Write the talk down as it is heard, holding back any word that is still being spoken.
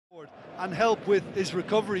and help with his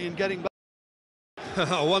recovery and getting back.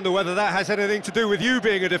 I wonder whether that has anything to do with you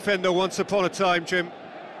being a defender once upon a time, Jim.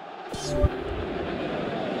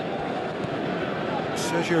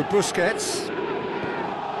 Sergio Busquets.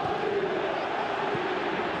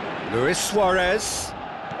 Luis Suarez.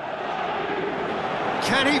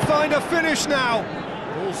 Can he find a finish now?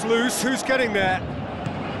 Ball's loose, who's getting there?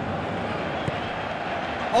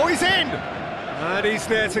 Oh, he's in! And he's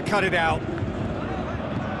there to cut it out.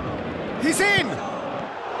 He's in!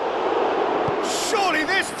 Surely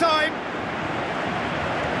this time!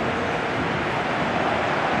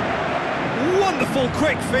 Wonderful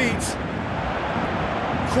quick feet.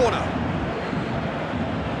 Corner.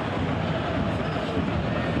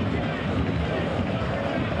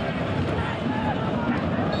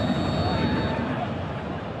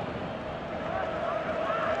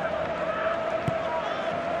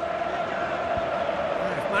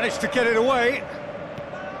 Managed to get it away.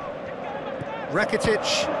 Rakitic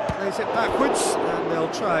plays it backwards, and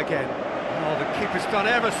they'll try again. Oh, the keeper's done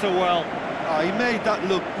ever so well. Oh, he made that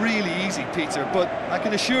look really easy, Peter, but I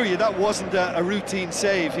can assure you that wasn't a routine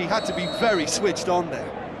save. He had to be very switched on there.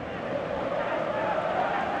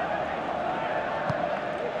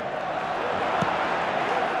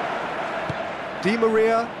 Di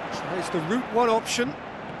Maria tries the route one option.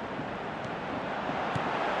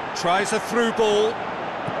 Tries a through ball.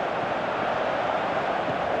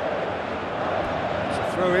 It's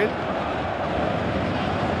a throw in.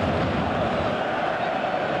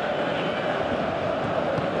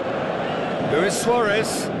 Luis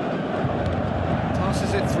Suarez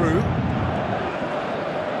passes it through.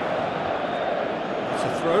 It's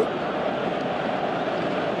a throw.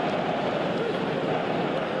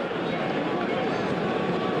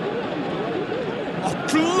 Oh,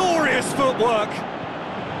 glorious footwork!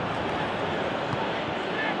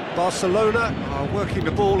 Barcelona are working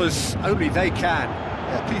the ball as only they can.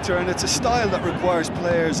 Yeah, Peter, and it's a style that requires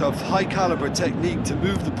players of high-caliber technique to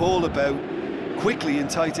move the ball about quickly in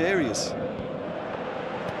tight areas.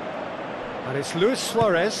 And it's Luis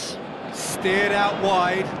Suarez, steered out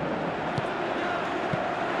wide.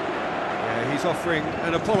 Yeah, he's offering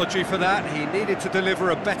an apology for that. He needed to deliver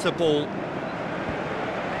a better ball.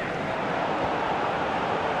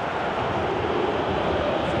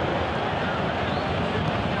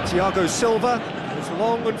 Thiago Silva goes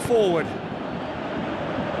long and forward.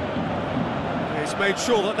 He's made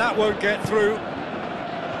sure that that won't get through.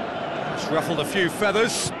 It's ruffled a few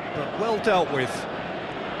feathers, but well dealt with.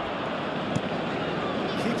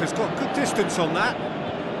 Keeper's got good distance on that.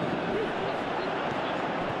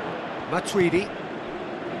 Matuidi.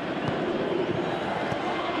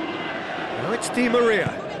 Now it's Di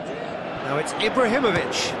Maria. Now it's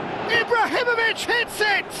Ibrahimovic. Ibrahimovic hits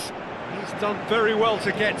it! He's done very well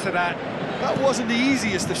to get to that. That wasn't the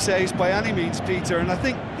easiest of saves by any means, Peter, and I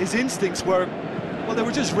think his instincts were, well, they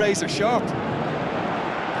were just razor sharp.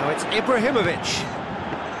 Now it's Ibrahimovic.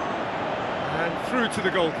 And through to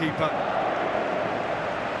the goalkeeper.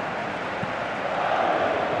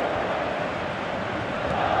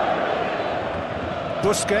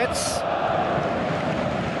 Busquets.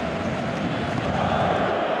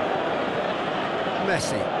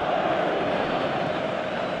 Messi.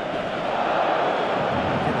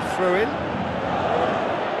 Get a throw in.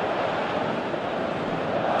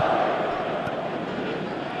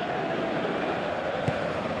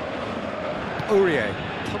 Aurier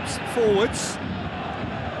pumps it forwards.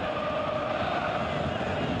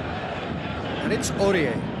 And it's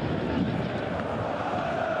Aurier.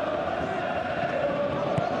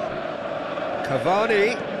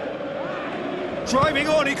 Cavani, driving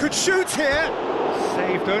on, he could shoot here.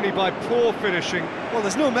 Saved only by poor finishing. Well,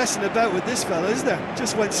 there's no messing about with this fella, is there?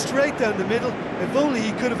 Just went straight down the middle. If only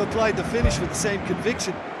he could have applied the finish with the same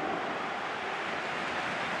conviction.